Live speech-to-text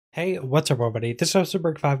Hey, what's up everybody? This is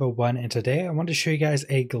Cyberpunk 501 and today I want to show you guys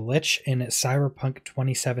a glitch in Cyberpunk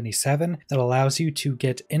 2077 that allows you to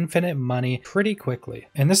get infinite money pretty quickly.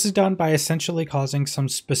 And this is done by essentially causing some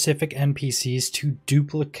specific NPCs to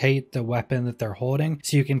duplicate the weapon that they're holding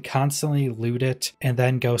so you can constantly loot it and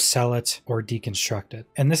then go sell it or deconstruct it.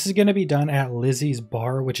 And this is going to be done at Lizzie's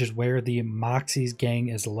bar, which is where the Moxie's gang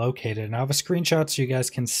is located. And I have a screenshot so you guys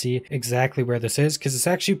can see exactly where this is because it's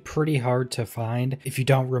actually pretty hard to find if you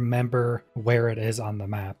don't remember where it is on the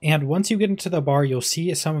map. And once you get into the bar, you'll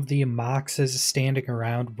see some of the Moxes standing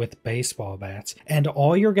around with baseball bats. And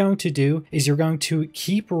all you're going to do is you're going to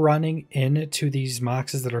keep running into these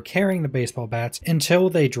Moxes that are carrying the baseball bats until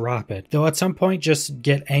they drop it. They'll at some point just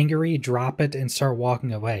get angry, drop it, and start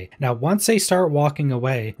walking away. Now, once they start walking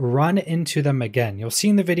away, run into them again. You'll see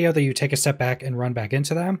in the video that you take a step back and run back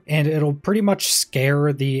into them, and it'll pretty much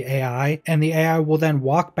scare the AI, and the AI will then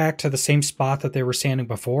walk back to the same spot that they were standing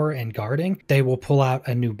before and guarding. They will pull out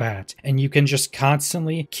a new bat, and you can just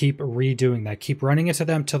constantly keep redoing that. Keep running into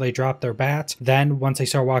them till they drop their bat. Then once they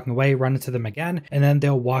start walking away, run into them again, and then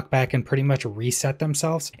they'll walk back and pretty much reset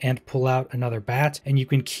themselves and pull out another bat, and you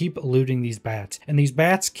can keep looting these bats. And these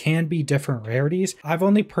bats can be different rarities. I've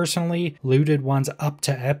only personally looted ones up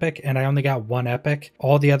to epic, and I only got one epic.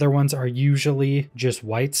 All the other ones are usually just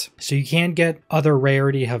whites. So you can get other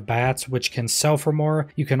rarity of bats which can sell for more.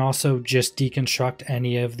 You can also just deconstruct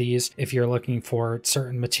any of these if you're looking for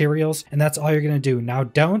certain materials, and that's all you're going to do. Now,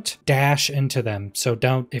 don't dash into them. So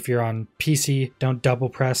don't, if you're on PC, don't double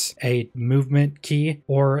press a movement key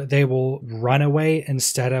or they will run away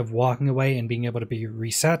instead of walking away and being able to be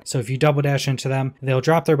reset. So if you double dash into them, they'll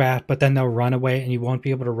drop their bat, but then they'll run away and you won't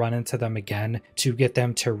be able to run into them again to get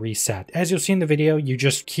them to reset. As you'll see in the video, you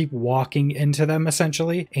just keep walking into them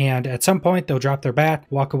essentially, and at some point they'll drop their bat,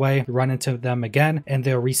 walk away, run into them again, and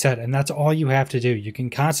they'll reset. And that's all you have to do. You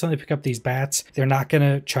can constantly pick up these bats. They're not going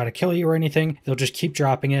to try to kill you or anything. They'll just keep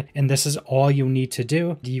dropping it, and this is all you need to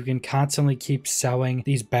do. You can constantly keep selling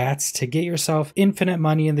these bats to get yourself infinite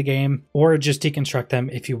money in the game, or just deconstruct them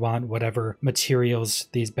if you want whatever materials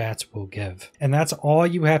these bats will give. And that's all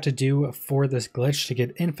you have to do for this glitch to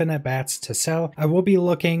get infinite bats to sell. I will be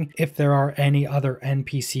looking if there are any other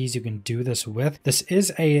NPCs you can do this with. This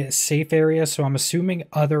is a safe area, so I'm assuming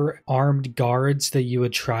other armed guards that you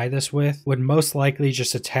would try this with would most likely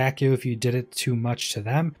just attack you if you did it too much to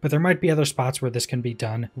them, but there might be other spots where this can be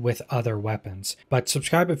done with other weapons. But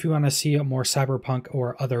subscribe if you want to see more Cyberpunk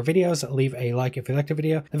or other videos. Leave a like if you liked the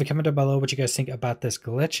video. Leave a comment down below what you guys think about this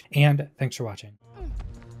glitch, and thanks for watching.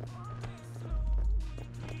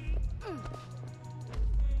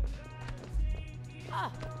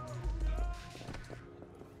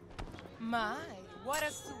 My, what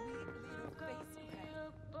a sweet little face you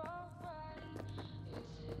have.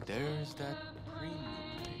 There's that premium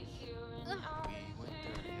place. We went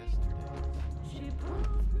there yesterday.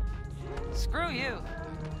 Screw you.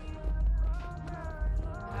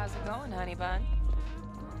 How's it going, honey bun?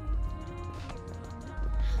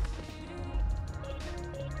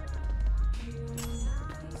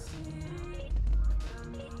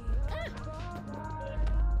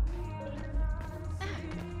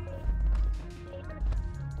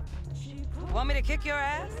 Want me to kick your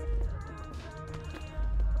ass?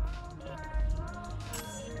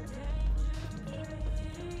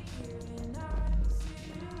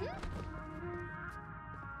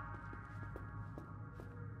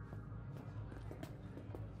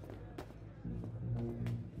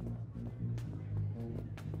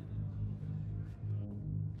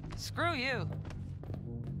 Screw you.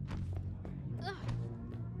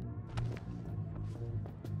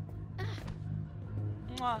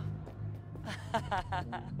 Mwah.